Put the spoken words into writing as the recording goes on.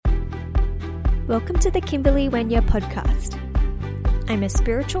Welcome to the Kimberly Wenya podcast. I'm a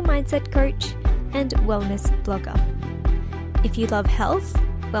spiritual mindset coach and wellness blogger. If you love health,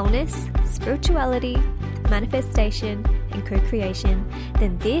 wellness, spirituality, manifestation, and co-creation,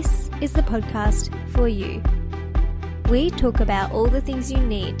 then this is the podcast for you. We talk about all the things you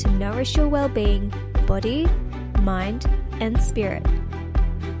need to nourish your well-being, body, mind, and spirit.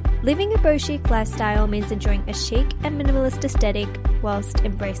 Living a beau-chic lifestyle means enjoying a chic and minimalist aesthetic whilst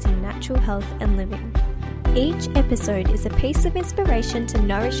embracing natural health and living. Each episode is a piece of inspiration to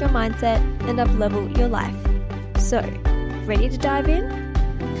nourish your mindset and up-level your life. So, ready to dive in?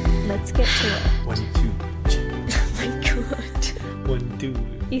 Let's get to it. 1, 2. Oh my god. 1, 2.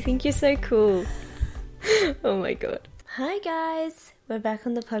 You think you're so cool. Oh my god. Hi guys. We're back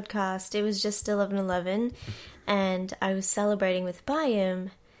on the podcast. It was just 11:11 and I was celebrating with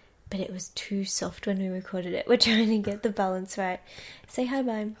Bayam, but it was too soft when we recorded it. We're trying to get the balance right. Say hi,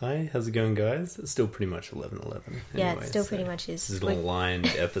 Bayam. Hi, how's it going, guys? It's still pretty much 11:11. Yeah, it still pretty much is. This is an aligned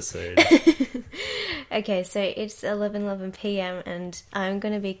episode. Okay, so it's 11:11 p.m. and I'm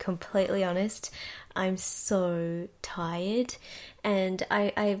going to be completely honest. I'm so tired, and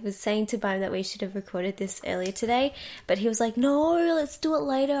I was saying to Bayam that we should have recorded this earlier today, but he was like, no, let's do it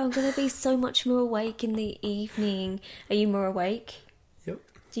later. I'm going to be so much more awake in the evening. Are you more awake? Yep.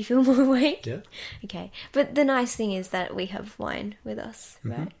 Do you feel more awake? Yeah. Okay. But the nice thing is that we have wine with us,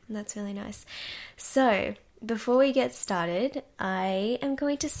 right? And that's really nice. So, before we get started, I am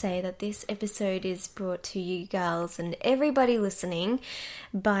going to say that this episode is brought to you girls and everybody listening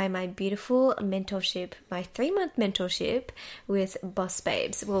by my beautiful mentorship, my 3-month mentorship with Boss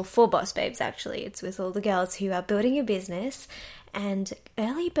Babes. Well, for Boss Babes, actually. It's with all the girls who are building a business. And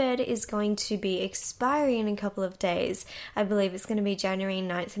early bird is going to be expiring in a couple of days. I believe it's going to be January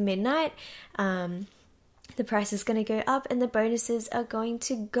 9th midnight. The price is going to go up and the bonuses are going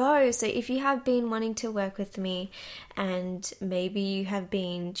to go. So if you have been wanting to work with me and maybe you have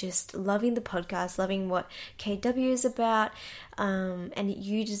been just loving the podcast, loving what KW is about, and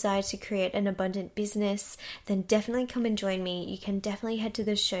you desire to create an abundant business, then definitely come and join me. You can definitely head to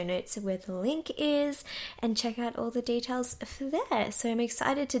the show notes where the link is and check out all the details for there. So I'm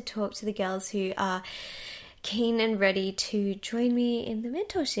excited to talk to the girls who are keen and ready to join me in the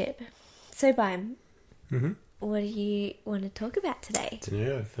mentorship. So bye. What do you want to talk about today? I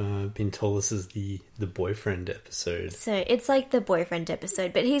don't know, I've been told this is the boyfriend episode. So it's like the boyfriend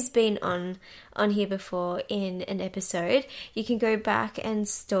episode, but he's been on here before in an episode. You can go back and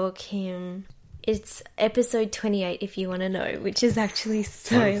stalk him. It's episode 28 if you want to know, which is actually it's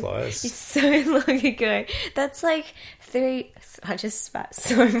so long ago. That's like I just spat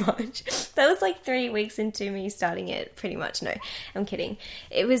so much. That was like 3 weeks into me starting it, pretty much. No, I'm kidding.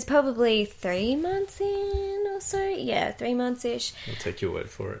 It was probably 3 months in or so. Yeah, 3 months-ish. I'll take your word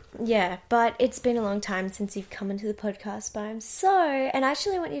for it. Yeah, but it's been a long time since you've come into the podcast, Bayam. And I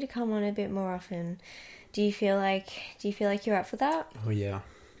actually want you to come on a bit more often. Do you feel like you're up for that? Oh, yeah.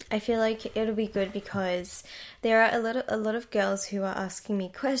 I feel like it'll be good because there are a lot of girls who are asking me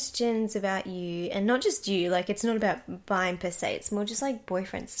questions about you, and not just you, like it's not about buying per se, it's more just like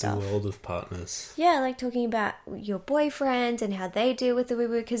boyfriend stuff. The world of partners. Yeah, like talking about your boyfriend and how they deal with the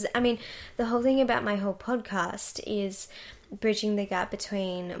woo-woo, because I mean, the whole thing about my whole podcast is bridging the gap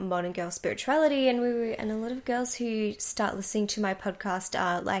between modern girl spirituality and woo-woo, and a lot of girls who start listening to my podcast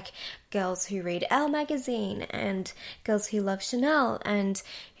are like girls who read Elle magazine and girls who love Chanel and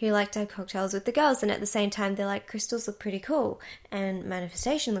who like to have cocktails with the girls, and at the same time they're like, crystals look pretty cool and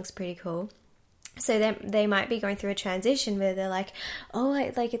manifestation looks pretty cool. So they might be going through a transition where they're like, oh,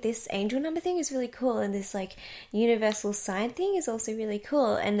 like this angel number thing is really cool, and this like universal sign thing is also really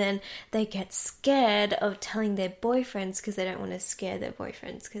cool. And then they get scared of telling their boyfriends because they don't want to scare their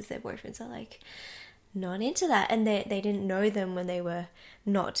boyfriends, because their boyfriends are like not into that, and they didn't know them when they were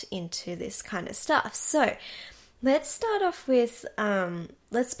not into this kind of stuff. So let's start off with,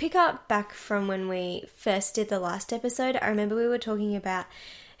 let's pick up back from when we first did the last episode. I remember we were talking about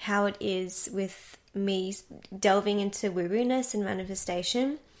how it is with me delving into woo-woo-ness and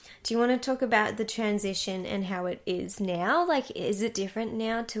manifestation. Do you want to talk about the transition and how it is now? Like, is it different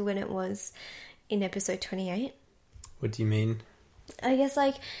now to when it was in episode 28? What do you mean? I guess,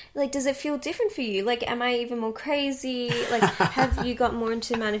 like, does it feel different for you? Like, am I even more crazy? Like, have you got more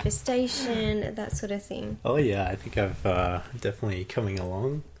into manifestation? That sort of thing. Oh, yeah, I think I've definitely coming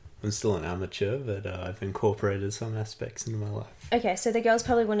along. I'm still an amateur, but I've incorporated some aspects into my life. Okay, so the girls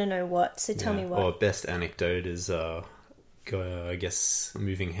probably want to know what, so tell me what. Well, best anecdote is, I guess,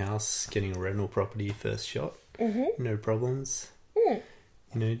 moving house, getting a rental property first shot. No problems. You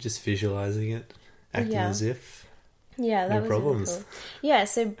know, just visualizing it, acting as if. Yeah, that No was problems. really cool. Yeah,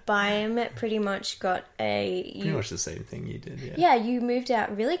 so Biome pretty much got Pretty much the same thing you did, yeah. Yeah, you moved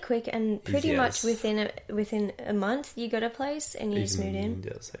out really quick, and pretty Easy much as. within a month you got a place and you just moved in.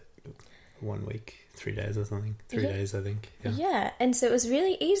 Yeah, it's like 1 week, 3 days or something. 3 Yeah. days, I think. Yeah, and so it was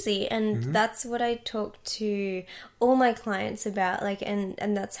really easy, and that's what I talked to all my clients about, like, and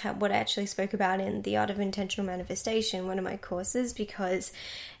that's what I actually spoke about in The Art of Intentional Manifestation, one of my courses, because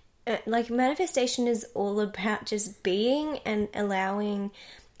like manifestation is all about just being and allowing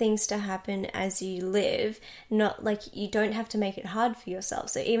things to happen as you live, not like you don't have to make it hard for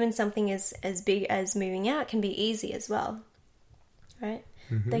yourself. So even something as big as moving out can be easy as well, right?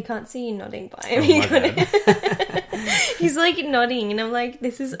 They can't see you nodding by him. He's like nodding, and I'm like,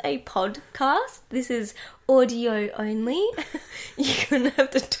 this is a podcast. This is audio only. You're gonna have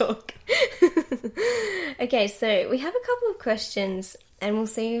to talk. Okay, so we have a couple of questions, and we'll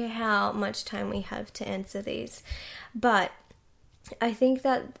see how much time we have to answer these. But I think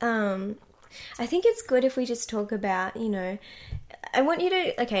that I think it's good if we just talk about, you know, I want you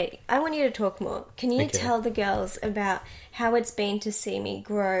to talk more. Can you tell the girls about how it's been to see me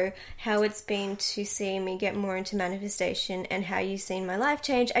grow, how it's been to see me get more into manifestation, and how you've seen my life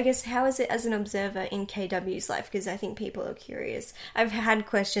change? I guess, how is it as an observer in KW's life? Because I think people are curious. I've had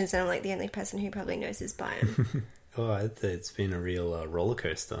questions, and I'm like, the only person who probably knows his Biome. Oh, it's been a real roller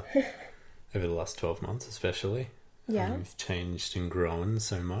coaster over the last 12 months, especially. Yeah. You've changed and grown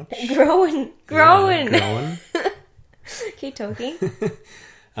so much. Growing. Yeah, growing. Keep talking.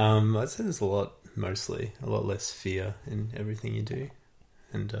 I'd say there's a lot less fear in everything you do.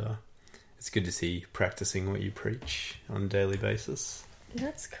 And it's good to see you practicing what you preach on a daily basis.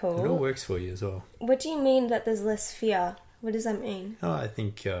 That's It all cool. works for you as well. What do you mean that there's less fear? What does that mean? Oh, I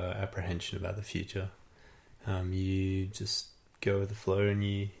think apprehension about the future. You just go with the flow, and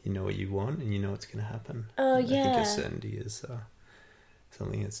you know what you want, and you know what's going to happen. Oh, I think yeah. certainty is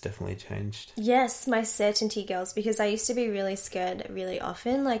something that's definitely changed. Yes, my certainty, girls, because I used to be really scared really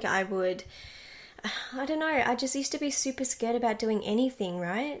often. Like, I don't know, I just used to be super scared about doing anything,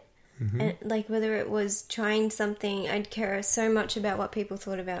 right? And like, whether it was trying something, I'd care so much about what people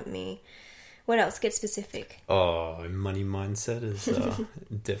thought about me. What else? Get specific. Oh, money mindset has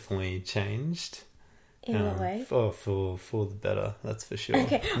definitely changed. In what way? For the better, that's for sure.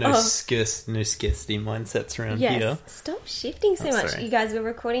 Okay. No scarcity mindsets around Yes. here. Stop shifting so Oh, much. sorry. You guys, we're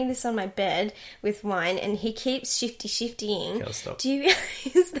recording this on my bed with wine, and he keeps shifting. Okay, I'll stop. Do you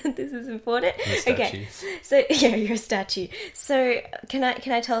realize that this is important? I'm a statue. Okay. So yeah, you're a statue. So can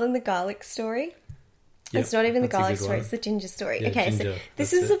I tell them the garlic story? Yep, It's not even the that's a garlic good story, one. it's the ginger story. Yeah, okay, so ginger, this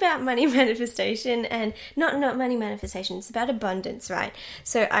that's is it. about money manifestation, and not money manifestation, it's about abundance, right?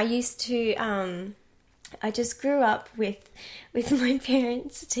 So I used to I just grew up with my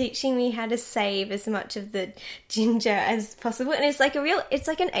parents teaching me how to save as much of the ginger as possible. And it's like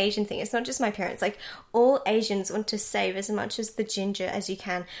an Asian thing. It's not just my parents. Like, all Asians want to save as much as the ginger as you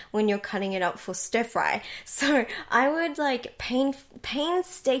can when you're cutting it up for stir fry. So I would like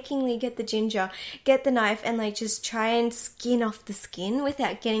painstakingly get the ginger, get the knife, and like just try and skin off the skin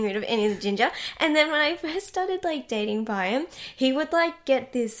without getting rid of any of the ginger. And then when I first started like dating Biome, he would like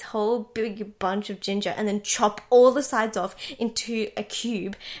get this whole big bunch of ginger and then chop all the sides off into a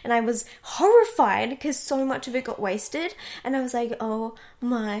cube, and I was horrified because so much of it got wasted, and I was like, oh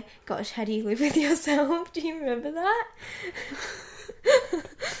my gosh, how do you live with yourself? Do you remember that?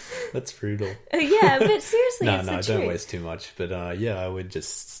 That's brutal. Yeah, but seriously, No, it's the I truth. don't waste too much. But yeah, I would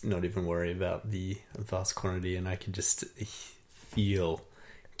just not even worry about the vast quantity, and I could just feel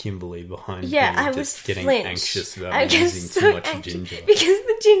Kimberly behind me, Yeah, I just was getting flinched. anxious about I was using so too much anxious ginger. because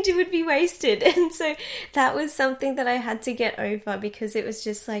the ginger would be wasted, and so that was something that I had to get over, because it was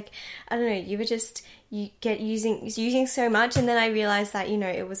just like, I don't know, you get using so much, and then I realized that, you know,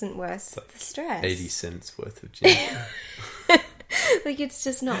 it wasn't worth the stress. 80 cents worth of ginger. Like, it's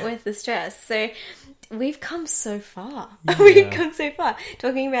just not worth the stress. So we've come so far. Yeah. We've come so far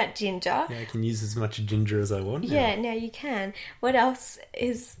talking about ginger. Yeah, I can use as much ginger as I want. Yeah, now you can. What else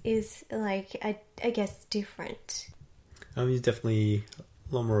is like, I guess, different? He's definitely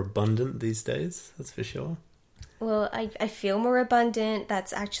a lot more abundant these days, that's for sure. Well, I feel more abundant.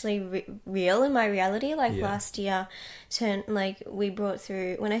 That's actually real in my reality. Like, Yeah. last year, we brought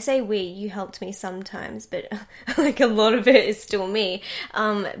through, when I say we, you helped me sometimes, but like a lot of it is still me.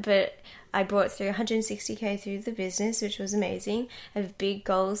 But I brought through 160k through the business, which was amazing. I have big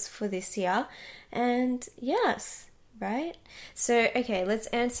goals for this year. And yes, right? So, okay, let's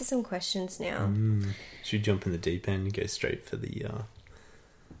answer some questions now. Should we jump in the deep end and go straight for the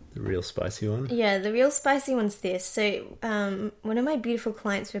real spicy one? Yeah, the real spicy one's this. So, one of my beautiful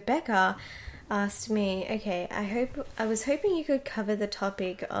clients, Rebecca, asked me, okay, I was hoping you could cover the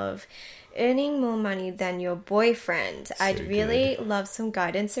topic of earning more money than your boyfriend. I'd really love some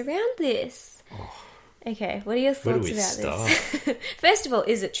guidance around this. Okay, what are your thoughts about this? First of all,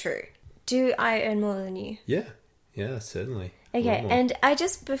 is it true? Do I earn more than you? Yeah, certainly. Okay, and I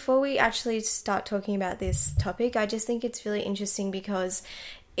just, before we actually start talking about this topic, I just think it's really interesting because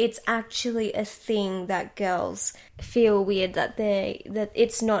it's actually a thing that girls feel weird that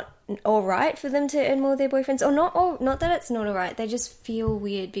it's not all right for them to earn more than their boyfriends, or not that it's not all right. They just feel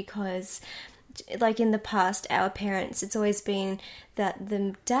weird because, like in the past, our parents, it's always been that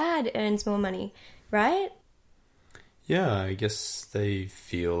the dad earns more money, right? Yeah, I guess they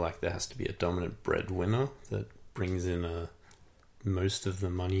feel like there has to be a dominant breadwinner that brings in most of the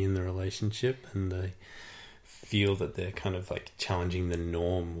money in the relationship, and they feel that they're kind of like challenging the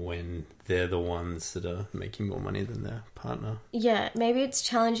norm when they're the ones that are making more money than their partner. Yeah, maybe it's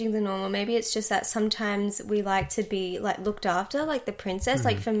challenging the norm, or maybe it's just that sometimes we like to be like looked after, like the princess. Mm-hmm.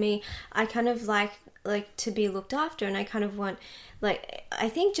 Like for me, I kind of like to be looked after, and I kind of want, like, I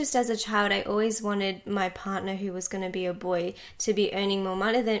think just as a child I always wanted my partner, who was going to be a boy, to be earning more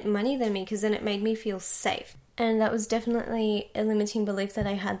money than me, because then it made me feel safe. And that was definitely a limiting belief that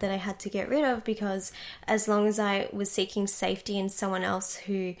I had to get rid of, because as long as I was seeking safety in someone else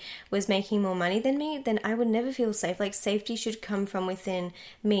who was making more money than me, then I would never feel safe. Like, safety should come from within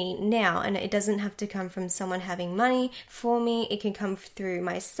me now, and it doesn't have to come from someone having money for me. It can come through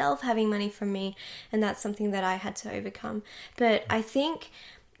myself having money from me, and that's something that I had to overcome. But I think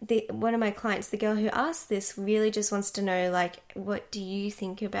one of my clients, the girl who asked this, really just wants to know, like, what do you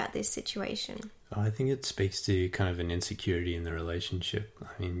think about this situation? I think it speaks to kind of an insecurity in the relationship.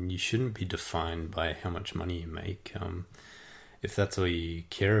 I mean, you shouldn't be defined by how much money you make. If that's all you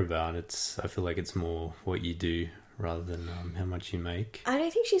care about, I feel like it's more what you do rather than how much you make. I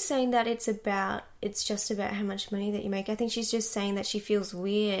don't think she's saying that it's just about how much money that you make. I think she's just saying that she feels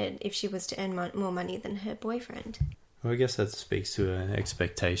weird if she was to earn more money than her boyfriend. Well, I guess that speaks to an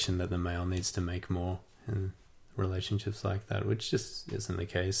expectation that the male needs to make more in relationships like that, which just isn't the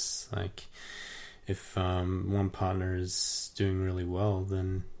case. Like, if one partner is doing really well,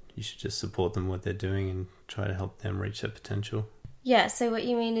 then you should just support them what they're doing and try to help them reach their potential. Yeah, so what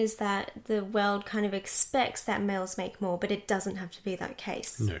you mean is that the world kind of expects that males make more, but it doesn't have to be that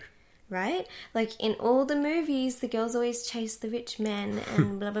case. No. Right? Like, in all the movies, the girls always chase the rich men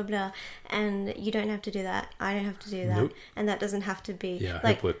and blah, blah, blah. And you don't have to do that. I don't have to do that. Nope. And that doesn't have to be... Yeah, I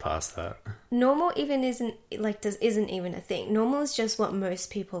hope we're past that. Normal even isn't even a thing. Normal is just what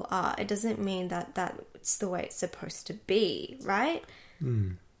most people are. It doesn't mean that that's the way it's supposed to be, right?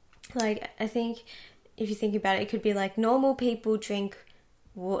 Mm. Like, I think if you think about it, it could be like normal people drink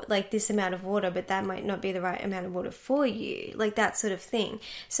like this amount of water, but that might not be the right amount of water for you, like that sort of thing.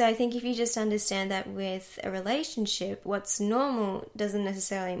 So I think if you just understand that with a relationship, what's normal doesn't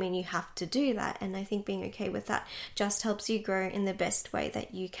necessarily mean you have to do that, and I think being okay with that just helps you grow in the best way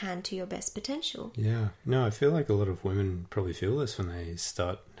that you can to your best potential. Yeah, no, I feel like a lot of women probably feel this when they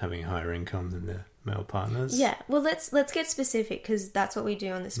start having a higher income than their male partners. Yeah, well, let's get specific, because that's what we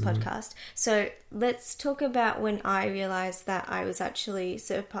do on this podcast. So let's talk about when I realized that I was actually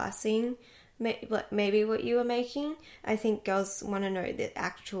surpassing maybe what you were making. I think girls want to know the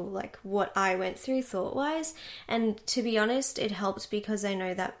actual, like, what I went through thought-wise. And to be honest, it helps because I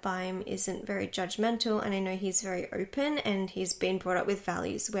know that Baim isn't very judgmental, and I know he's very open, and he's been brought up with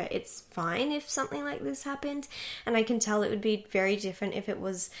values where it's fine if something like this happened. And I can tell it would be very different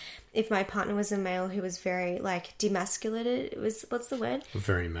if my partner was a male who was very, like, demasculated. What's the word?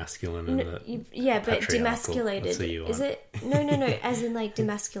 Very masculine. Yeah, but demasculated. Is it? No. As in, like,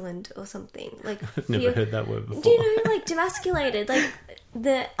 demasculined or something. Like, I've never heard that word before. Do you know, like, demasculated? Like,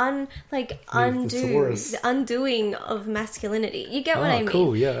 the undoing of masculinity. You get what I mean?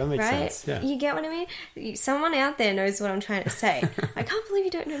 Cool. Yeah, that makes right? sense. Yeah. You get what I mean? Someone out there knows what I'm trying to say. I can't believe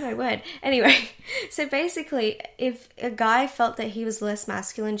you don't know my word. Anyway, so basically, if a guy felt that he was less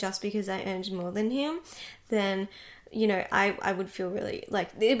masculine just because I earned more than him, then, you know, I would feel really,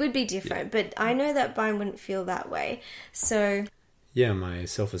 like, it would be different. Yeah. But I know that Brian wouldn't feel that way. So... yeah, my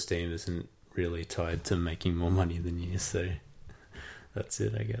self-esteem isn't really tied to making more money than you, so that's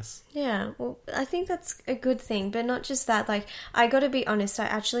it, I guess. Yeah, well, I think that's a good thing, but not just that. Like, I gotta be honest, I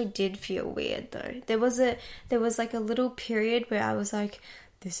actually did feel weird, though. There was like a little period where I was like,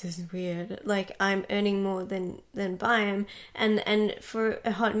 this is weird. Like, I'm earning more than Baim, and for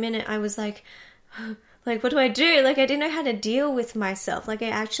a hot minute I was like, like, what do I do? Like, I didn't know how to deal with myself. Like, I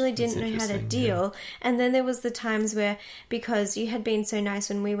actually didn't know how to deal. Yeah. And then there was the times where, because you had been so nice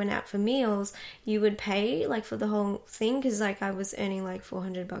when we went out for meals, you would pay, like, for the whole thing, because, like, I was earning, like,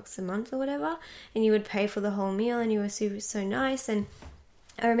 $400 a month or whatever, and you would pay for the whole meal, and you were so nice. And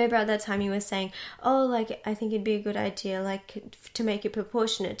I remember at that time you were saying, oh, like, I think it'd be a good idea, like, to make it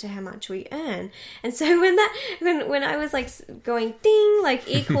proportionate to how much we earn. And so when I was, like, going ding, like,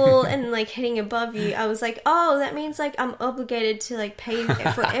 equal and, like, hitting above you, I was like, oh, that means, like, I'm obligated to, like, pay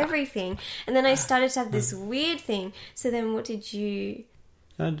for everything. And then I started to have this weird thing. So then what did you...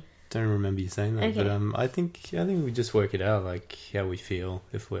 I don't remember you saying that, okay. But I think we just work it out, like, how we feel.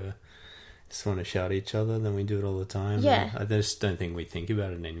 If we're just want to shout at each other, then we do it all the time. Yeah. I just don't think we think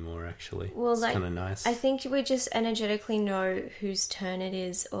about it anymore, actually. Well, it's like, kind of nice. I think we just energetically know whose turn it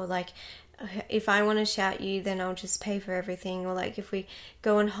is, or, like, if I want to shout you, then I'll just pay for everything. Or, like, if we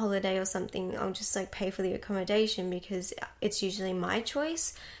go on holiday or something, I'll just, like, pay for the accommodation, because it's usually my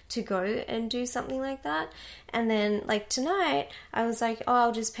choice to go and do something like that. And then, like, tonight, I was like, oh,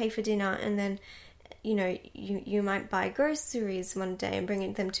 I'll just pay for dinner, and then, you know, you might buy groceries one day and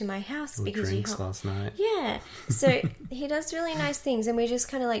bring them to my house, or because drinks last night. Yeah. So he does really nice things, and we just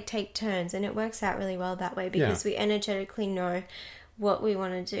kind of, like, take turns, and it works out really well that way, because we energetically know what we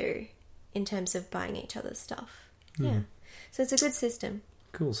want to do in terms of buying each other stuff. Yeah. So it's a good system.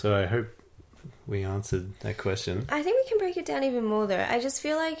 Cool. So I hope we answered that question. I think we can break it down even more, though. I just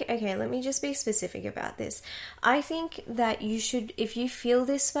feel like, okay, let me just be specific about this. I think that you should, if you feel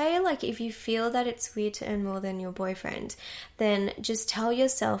this way, like, if you feel that it's weird to earn more than your boyfriend, then just tell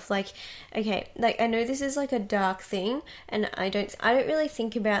yourself, like, okay, like, I know this is, like, a dark thing, and I don't really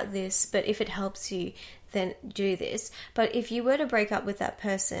think about this, but if it helps you, then do this. But if you were to break up with that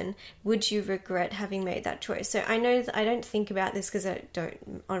person, would you regret having made that choice? So I know that I don't think about this, because I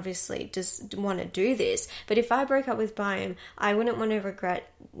don't obviously just want to do this, but if I broke up with Byam, I wouldn't want to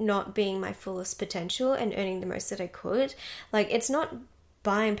regret not being my fullest potential and earning the most that I could. Like, it's not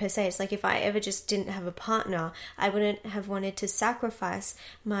Byam per se, it's like, if I ever just didn't have a partner, I wouldn't have wanted to sacrifice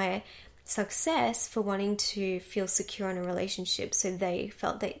my success for wanting to feel secure in a relationship, so they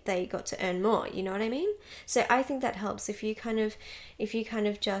felt that they got to earn more, you know what I mean? So I think that helps if you kind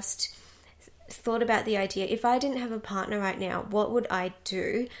of just thought about the idea, if I didn't have a partner right now, what would I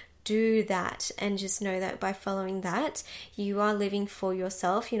do that, and just know that by following that, you are living for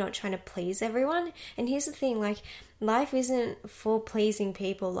yourself. You're not trying to please everyone. And here's the thing, like, life isn't for pleasing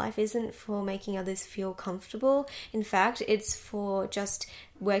people. Life isn't for making others feel comfortable. In fact, it's for just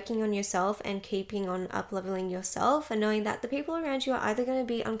working on yourself and keeping on up-leveling yourself, and knowing that the people around you are either going to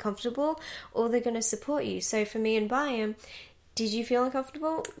be uncomfortable or they're going to support you. So for me and Byam, did you feel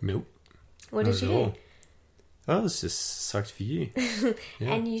uncomfortable? Nope. What did you do? Oh, it's just sucked for you.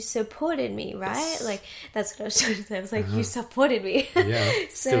 Yeah. And you supported me, right? Yes. Like, that's what I was trying to say. I was like, you supported me. Yeah,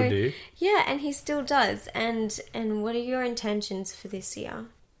 so, still do. Yeah, and he still does. And what are your intentions for this year?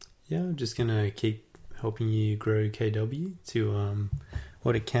 Yeah, I'm just going to keep helping you grow KW to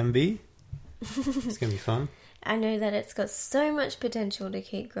what it can be. It's going to be fun. I know that it's got so much potential to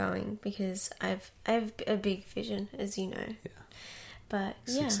keep growing, because I have a big vision, as you know. Yeah. But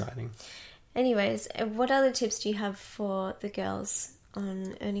it's exciting. Anyways, what other tips do you have for the girls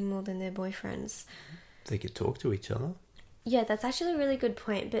on earning more than their boyfriends? They could talk to each other. Yeah, that's actually a really good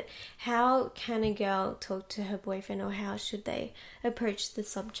point. But how can a girl talk to her boyfriend, or how should they approach the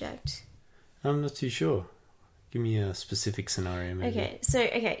subject? I'm not too sure. Give me a specific scenario, maybe.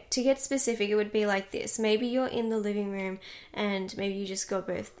 Okay, to get specific, it would be like this. Maybe you're in the living room, and maybe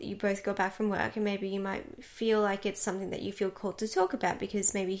you both got back from work, and maybe you might feel like it's something that you feel called to talk about,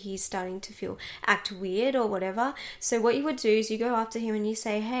 because maybe he's starting to act weird or whatever. So what you would do is you go up to him and you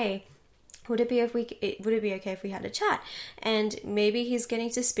say, hey, would it be okay if we had a chat? And maybe he's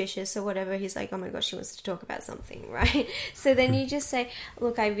getting suspicious or whatever. He's like, oh my gosh, she wants to talk about something, right? So then you just say,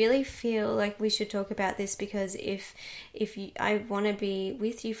 look, I really feel like we should talk about this, because I want to be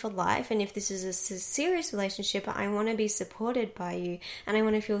with you for life, and if this is a serious relationship, I want to be supported by you, and I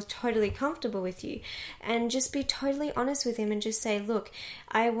want to feel totally comfortable with you. And just be totally honest with him and just say, look,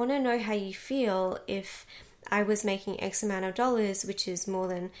 I want to know how you feel if I was making X amount of dollars, which is more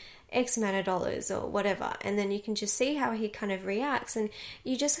than X amount of dollars or whatever. And then you can just see how he kind of reacts, and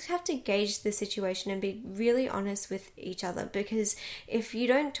you just have to gauge the situation and be really honest with each other, because if you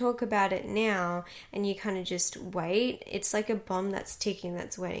don't talk about it now and you kind of just wait, it's like a bomb that's ticking,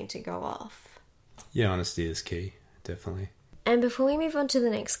 that's waiting to go off. Yeah, honesty is key, definitely. And before we move on to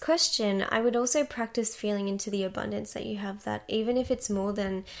the next question, I would also practice feeling into the abundance that you have, that even if it's more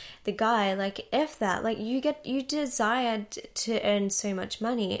than the guy, like F that, like you desired to earn so much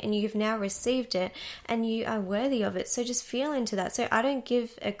money and you've now received it and you are worthy of it. So just feel into that. So I don't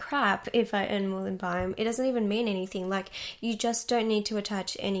give a crap if I earn more than Byam. It doesn't even mean anything. Like, you just don't need to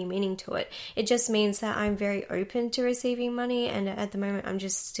attach any meaning to it. It just means that I'm very open to receiving money, and at the moment I'm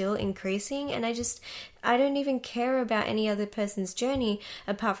just still increasing, and I don't even care about any other person's journey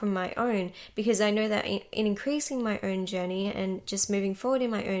apart from my own, because I know that in increasing my own journey and just moving forward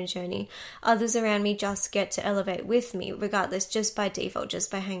in my own journey, others around me just get to elevate with me regardless, just by default,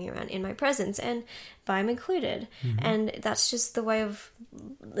 just by hanging around in my presence, and Byam included. And that's just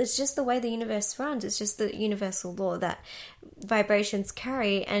it's just the way the universe runs. It's just the universal law that vibrations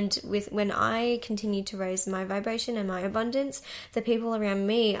carry, and when I continue to raise my vibration and my abundance, the people around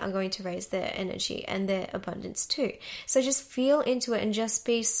me are going to raise their energy and their abundance too. So just feel into it and just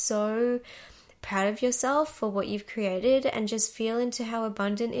be so proud of yourself for what you've created, and just feel into how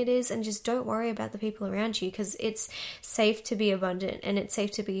abundant it is, and just don't worry about the people around you, because it's safe to be abundant, and it's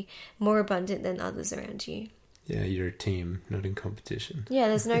safe to be more abundant than others around you. Yeah, you're a team, not in competition. Yeah,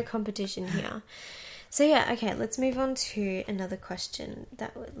 there's no competition here. So yeah, okay, let's move on to another question.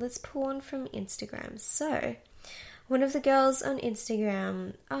 Let's pull one from Instagram. So, one of the girls on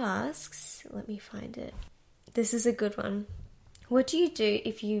Instagram asks, let me find it. This is a good one. What do you do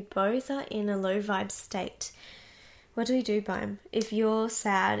if you both are in a low vibe state? What do we do, Byam? If you're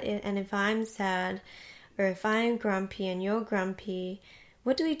sad and if I'm sad, or if I'm grumpy and you're grumpy,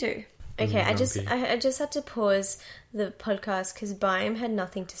 what do we do? Okay, I just had to pause the podcast because Byam had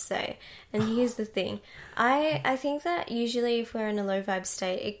nothing to say. And here's the thing. I think that usually if we're in a low vibe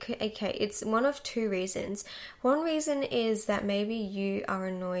state, it's one of two reasons. One reason is that maybe you are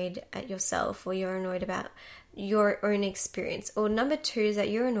annoyed at yourself, or you're annoyed about your own experience. Or number two is that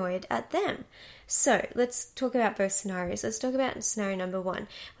you're annoyed at them. So let's talk about both scenarios. Let's talk about scenario number one,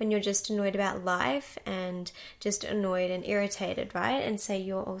 when you're just annoyed about life and just annoyed and irritated, right? And say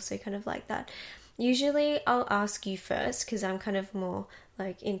you're also kind of like that. Usually I'll ask you first, because I'm kind of more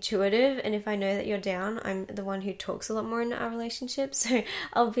like intuitive, and if I know that you're down, I'm the one who talks a lot more in our relationship, so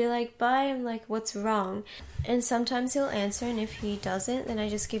I'll be like, bye, I'm like, what's wrong? And sometimes he'll answer, and if he doesn't, then I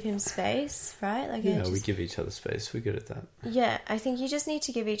just give him space, right? Like, yeah, we give each other space. We're good at that. Yeah, I think you just need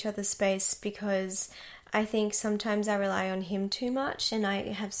to give each other space, because I think sometimes I rely on him too much, and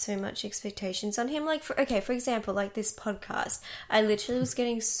I have so much expectations on him. Like, for example, like this podcast, I literally was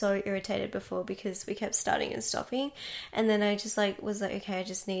getting so irritated before because we kept starting and stopping, and then I just was like, okay, I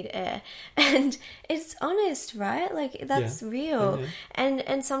just need air, and it's honest, right? Like, that's real. Yeah.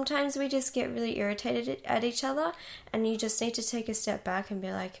 And sometimes we just get really irritated at each other, and you just need to take a step back and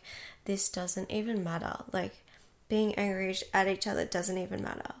be like, this doesn't even matter. Like, being angry at each other doesn't even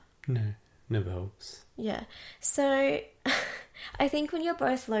matter. No, never helps. Yeah, so I think when you're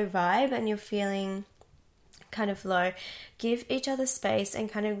both low vibe and you're feeling kind of low, give each other space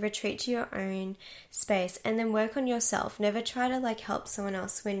and kind of retreat to your own space, and then work on yourself. Never try to like help someone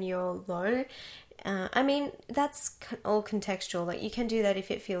else when you're low. I mean, that's all contextual. Like, you can do that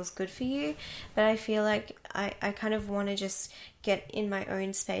if it feels good for you, but I feel like I kind of want to just get in my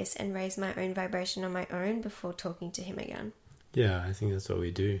own space and raise my own vibration on my own before talking to him again. Yeah, I think that's what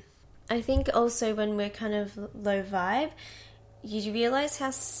we do. I think also when we're kind of low vibe, you realize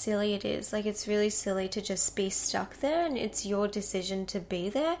how silly it is. Like, it's really silly to just be stuck there, and it's your decision to be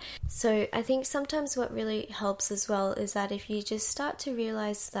there. So I think sometimes what really helps as well is that if you just start to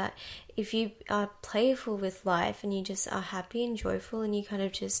realize that if you are playful with life and you just are happy and joyful, and you kind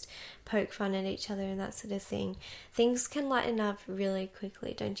of just poke fun at each other and that sort of thing, things can lighten up really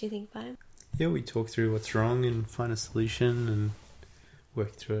quickly, don't you think, Byam? Yeah, we talk through what's wrong and find a solution and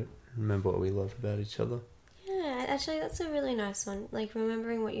work through it. Remember what we love about each other. Yeah, actually that's a really nice one. Like,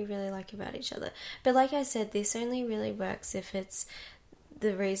 remembering what you really like about each other. But like I said, this only really works if it's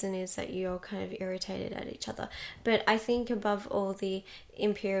the reason is that you're kind of irritated at each other. But I think above all, the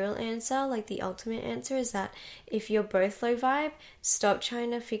imperial answer, like the ultimate answer, is that if you're both low vibe, stop trying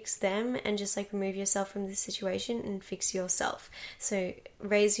to fix them and just like remove yourself from the situation and fix yourself. So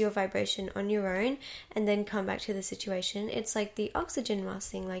raise your vibration on your own and then come back to the situation. It's like the oxygen mask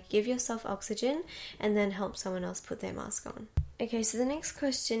thing, like give yourself oxygen and then help someone else put their mask on. Okay, so the next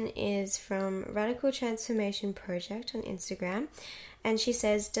question is from Radical Transformation Project on Instagram. And she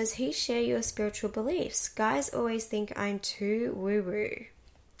says, does he share your spiritual beliefs? Guys always think I'm too woo-woo.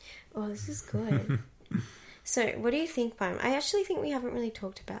 Oh, this is good. So, what do you think, Byam? I actually think we haven't really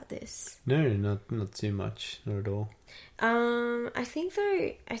talked about this. No, not too much. Not at all. I think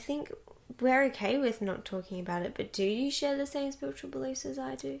we're okay with not talking about it, but do you share the same spiritual beliefs as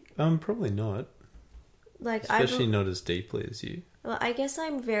I do? Probably not. Like, Especially not as deeply as you. Well, I guess I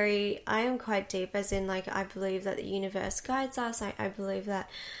am quite deep, as in, like, I believe that the universe guides us. I believe that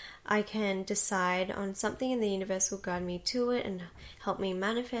I can decide on something and the universe will guide me to it and help me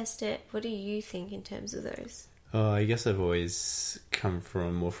manifest it. What do you think in terms of those? I guess I've always come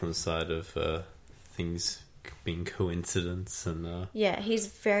more from the side of things being coincidence and... Yeah, he's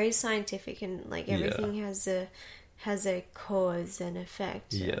very scientific and, like, everything has a cause and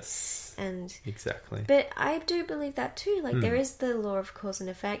effect. Yes. And exactly. But I do believe that too. Like, there is the law of cause and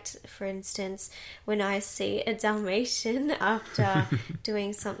effect. For instance, when I see a Dalmatian after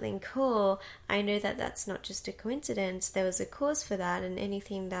doing something cool, I know that that's not just a coincidence. There was a cause for that, and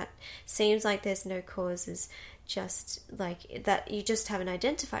anything that seems like there's no cause is just like that. You just haven't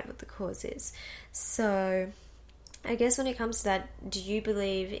identified what the cause is. So I guess when it comes to that, do you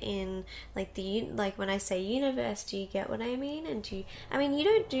believe in, like, when I say universe, do you get what I mean? And you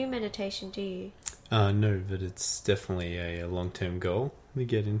don't do meditation, do you? No, but it's definitely a long-term goal we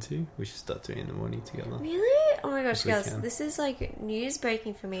get into. We should start doing it in the morning together. Really? Oh my gosh, girls, this is like news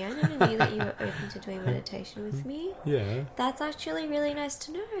breaking for me. I never knew that you were open to doing meditation with me. Yeah. That's actually really nice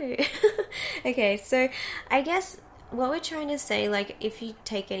to know. Okay, so I guess what we're trying to say, like, if you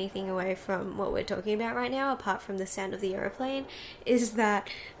take anything away from what we're talking about right now, apart from the sound of the aeroplane, is that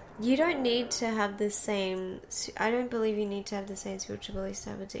you don't need to have the same... I don't believe you need to have the same spiritual beliefs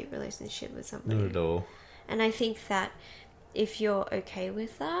to have a deep relationship with somebody. Not at all. And I think that if you're okay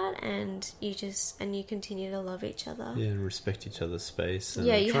with that and you continue to love each other... Yeah, and respect each other's space. And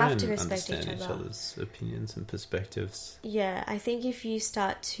you try have to and respect understand each each other. other's opinions and perspectives. Yeah, I think if you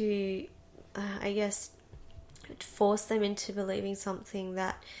start to, force them into believing something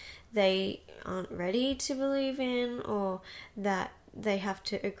that they aren't ready to believe in, or that they have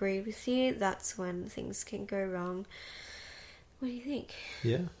to agree with you, that's when things can go wrong. What do you think?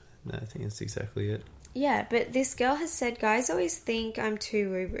 Yeah, no, I think that's exactly it. Yeah, but this girl has said, guys always think I'm too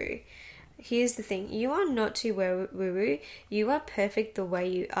woo-woo. Here's the thing, you are not too woo-woo. You are perfect the way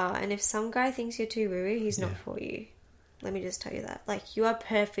you are, and if some guy thinks you're too woo-woo, he's not for you. Let me just tell you that. Like, you are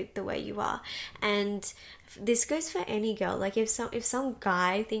perfect the way you are. And this goes for any girl. Like, if some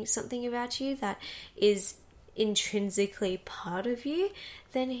guy thinks something about you that is intrinsically part of you,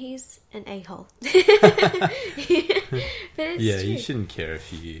 then he's an a-hole. But it's yeah, true. You shouldn't care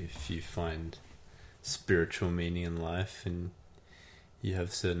if you find spiritual meaning in life and you have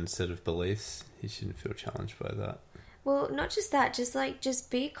a certain set of beliefs. You shouldn't feel challenged by that. Well, not just that, just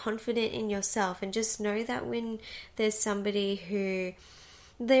be confident in yourself and just know that when there's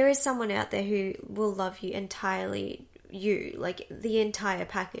there is someone out there who will love you entirely, like the entire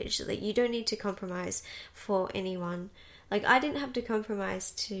package, that you don't need to compromise for anyone. Like, I didn't have to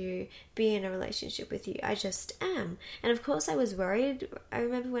compromise to be in a relationship with you. I just am. And of course I was worried. I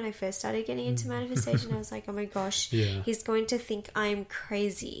remember when I first started getting into manifestation, I was like, oh my gosh, he's going to think I'm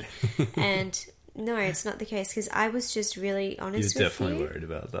crazy. And no, it's not the case, because I was just really honest with you. You're definitely worried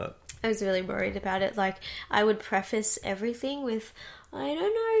about that. I was really worried about it. Like, I would preface everything with, I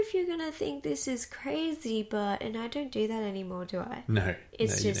don't know if you're going to think this is crazy, and I don't do that anymore, do I? No, you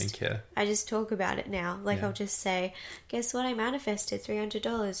don't care. I just talk about it now. Like, I'll just say, guess what, I manifested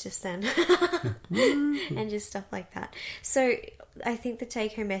 $300 just then. And just stuff like that. So, I think the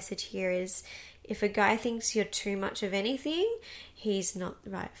take-home message here is, if a guy thinks you're too much of anything, he's not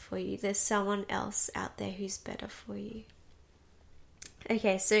right for you. There's someone else out there who's better for you.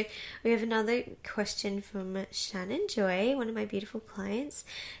 Okay, so we have another question from Shannon Joy, one of my beautiful clients.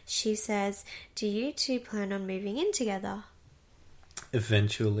 She says, do you two plan on moving in together?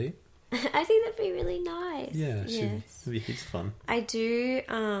 Eventually. I think that'd be really nice. Yeah, it'd be heaps fun. I do,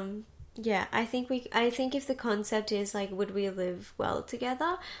 I think if the concept is, like, would we live well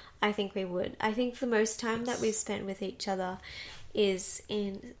together, I think we would. I think the most time that we've spent with each other is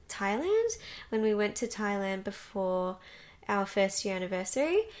in Thailand, when we went to Thailand before our first year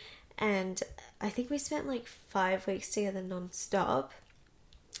anniversary, and I think we spent like 5 weeks together non-stop,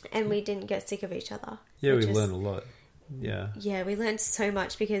 and we didn't get sick of each other. Yeah, we learned a lot. Yeah, we learned so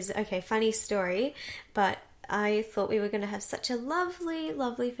much because, okay, funny story, but I thought we were going to have such a lovely,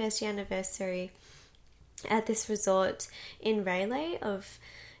 lovely first year anniversary at this resort in Rayleigh of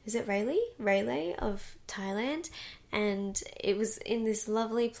Thailand, and it was in this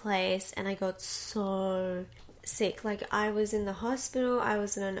lovely place, and I got so sick. Like, I was in the hospital, I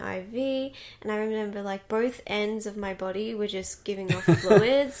was in an IV, and I remember, like, both ends of my body were just giving off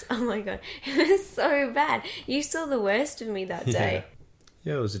fluids. Oh my god, it was so bad. You saw the worst of me that day.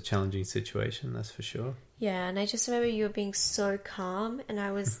 Yeah, it was a challenging situation, that's for sure. Yeah, and I just remember you were being so calm, and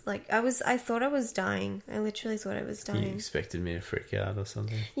I was like, I thought I was dying. I literally thought I was You dying. expected me to freak out or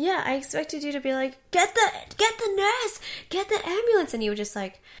something? Yeah, I expected you to be like, get the nurse, get the ambulance, and you were just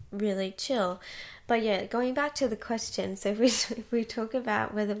like, really chill. But yeah, going back to the question, so if we talk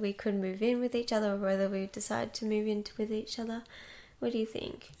about whether we could move in with each other or whether we decide to move in with each other, what do you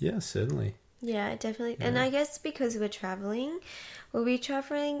think? Yeah, certainly. Yeah, definitely. Yeah. And I guess because we're traveling, we'll be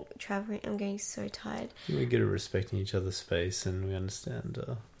traveling, I'm getting so tired. We're good at respecting each other's space, and we understand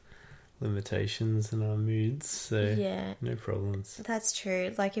our limitations and our moods, so Yeah, no problems. that's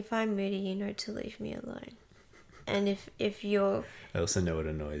true. Like, if I'm moody, you know to leave me alone. And if you're... I also know what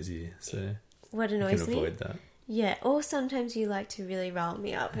annoys you, so What you annoys can me? avoid that. Yeah, or sometimes you like to really rile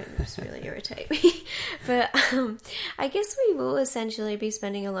me up and just really irritate me. But I guess we will essentially be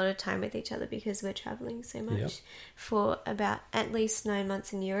spending a lot of time with each other because we're traveling so much Yep. for about at least 9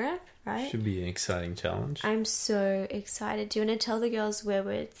 months in Europe, right? Should be an exciting challenge. I'm so excited. Do you want to tell the girls where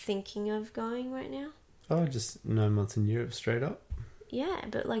we're thinking of going right now? Oh, just 9 months in Europe straight up? Yeah,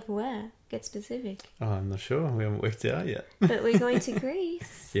 but like where? Get specific. Oh, I'm not sure. We haven't worked it out yet. But we're going to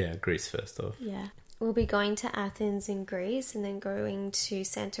Greece. Yeah, Greece first off. Yeah. We'll be going to Athens in Greece and then going to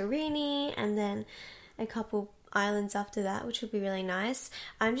Santorini and then a couple islands after that, which will be really nice.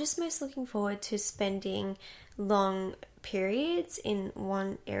 I'm just most looking forward to spending long periods in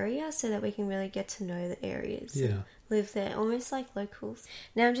one area so that we can really get to know the areas. Yeah. Live there, almost like locals.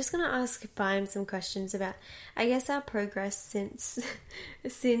 Now I'm just going to ask Baim some questions about, I guess, our progress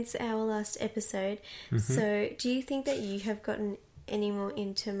since our last episode. So do you think that you have gotten any more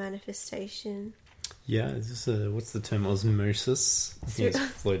into manifestation? Yeah, is this what's the term? Osmosis? I think it's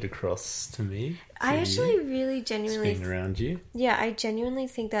flowed across to me. I actually really It's genuinely... been around you. Yeah, I genuinely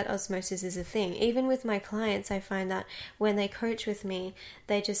think that osmosis is a thing. Even with my clients, I find that when they coach with me,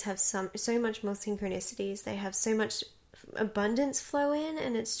 they just have so much more synchronicities. They have so much abundance flow in,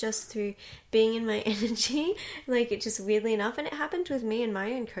 and it's just through being in my energy. Like, it just weirdly enough, and it happened with me and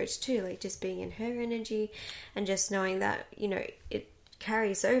my own coach too, like just being in her energy and just knowing that, you know, it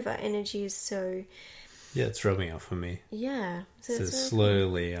carries over. Energy is so... Yeah, it's rubbing off for me. Yeah. So it's really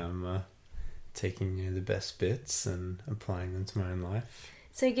slowly I'm taking the best bits and applying them to my own life.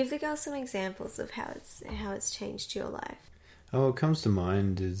 So give the girls some examples of how it's changed your life. Oh, what comes to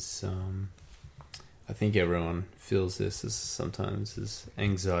mind is I think everyone feels this as sometimes as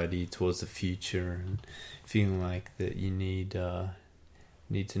anxiety towards the future and feeling like that you need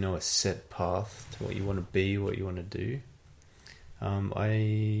to know a set path to what you want to be, what you want to do.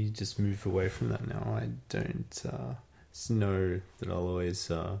 I just move away from that now. I don't know that I'll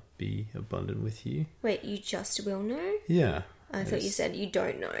always be abundant with you. Wait, you just will know? Yeah. I thought you said you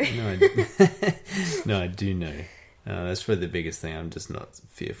don't know. No, I do know. That's probably the biggest thing. I'm just not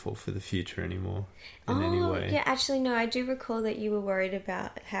fearful for the future anymore in any way. Yeah, actually, no, I do recall that you were worried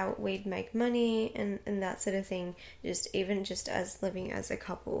about how we'd make money and that sort of thing, even as living as a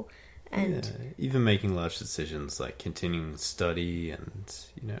couple. And yeah, even making large decisions like continuing study and,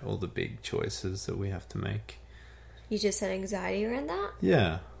 you know, all the big choices that we have to make. You just had anxiety around that?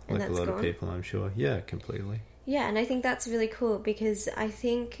 Yeah, And like a that's lot gone? of people, I'm sure. Yeah, completely. Yeah, and I think that's really cool because I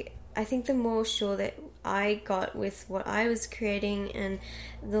think the more sure that I got with what I was creating and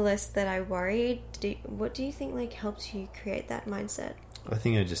the less that I worried, what do you think like helped you create that mindset? I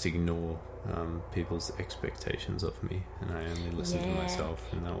think I just ignore people's expectations of me, and I only listen to myself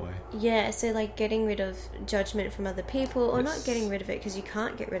in that way. Yeah, so like getting rid of judgment from other people, or not Yes. getting rid of it because you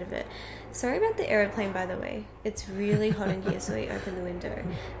can't get rid of it. Sorry about the aeroplane, by the way. It's really hot in here, so we open the window.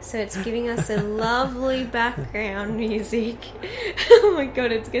 So it's giving us a lovely background music. Oh my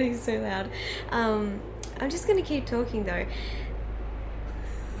god, it's getting so loud. I'm just going to keep talking though.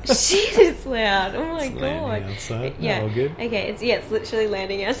 Shit, it's loud. Oh my It's god. landing outside. Yeah. All good. Okay, it's literally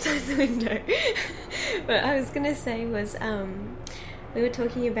landing outside the window. But I was gonna say was we were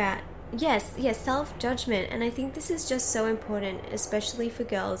talking about self-judgment, and I think this is just so important, especially for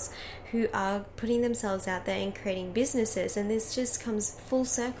girls who are putting themselves out there and creating businesses. And this just comes full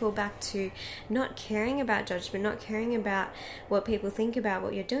circle back to not caring about judgment, not caring about what people think about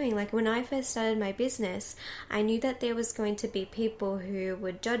what you're doing. Like when I first started my business, I knew that there was going to be people who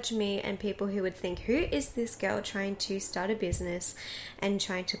would judge me and people who would think, who is this girl trying to start a business and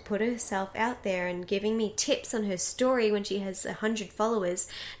trying to put herself out there and giving me tips on her story when she has 100 followers.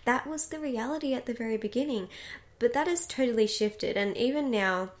 That was the reality at the very beginning. But that has totally shifted, and even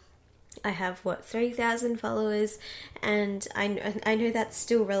now I have 3,000 followers, and I know that's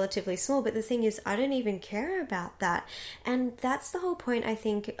still relatively small, but the thing is, I don't even care about that. And that's the whole point, I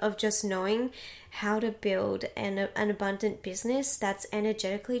think, of just knowing how to build an abundant business that's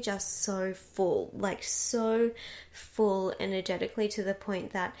energetically just so full, like so full energetically, to the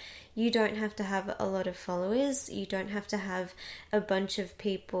point that you don't have to have a lot of followers. You don't have to have a bunch of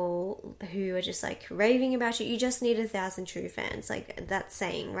people who are just like raving about you. You just need 1,000 true fans, like that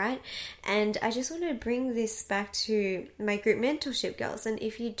saying, right? And I just want to bring this back to my group mentorship girls. And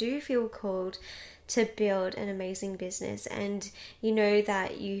if you do feel called to build an amazing business, and you know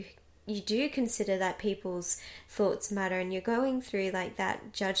that you do consider that people's thoughts matter, and you're going through like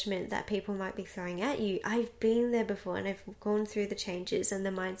that judgment that people might be throwing at you. I've been there before, and I've gone through the changes and the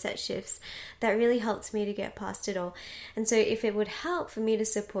mindset shifts that really helped me to get past it all. And so if it would help for me to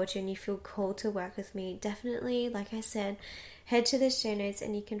support you and you feel called to work with me, definitely, like I said, head to the show notes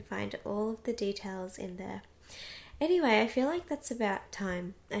and you can find all of the details in there. Anyway, I feel like that's about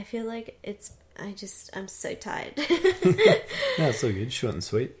time. I feel like I'm so tired. No, it's all good. Short and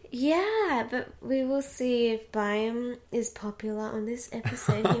sweet. Yeah, but we will see if Byam is popular on this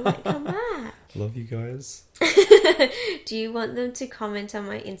episode. He might come back. Love you guys. Do you want them to comment on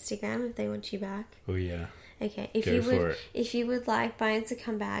my Instagram if they want you back? Oh, yeah. Okay, if you would like Byam to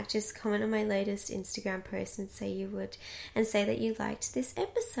come back, just comment on my latest Instagram post and say that you liked this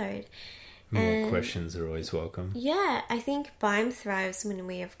episode. More questions are always welcome. Yeah, I think Byam thrives when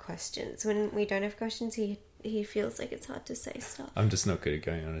we have questions. When we don't have questions, he feels like it's hard to say stuff. I'm just not good at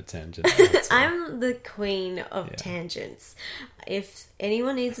going on a tangent. I'm the queen of tangents. If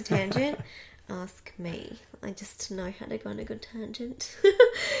anyone needs a tangent, ask me. I just know how to go on a good tangent.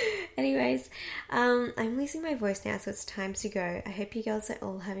 Anyways, I'm losing my voice now, so it's time to go. I hope you girls are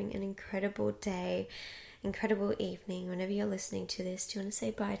all having an incredible day, incredible evening, whenever you're listening to this. Do you want to say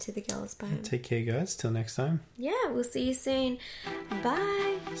bye to the girls? Bye. Take care, guys. Till next time. Yeah, we'll see you soon.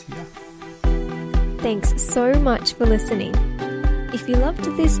 Bye. See ya. Thanks so much for listening. If you loved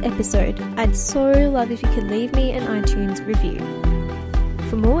this episode, I'd so love if you could leave me an iTunes review.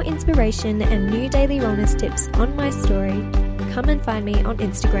 For more inspiration and new daily wellness tips on my story, come and find me on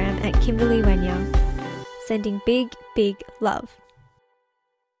Instagram at Kimberly Wenya. Sending big, big love.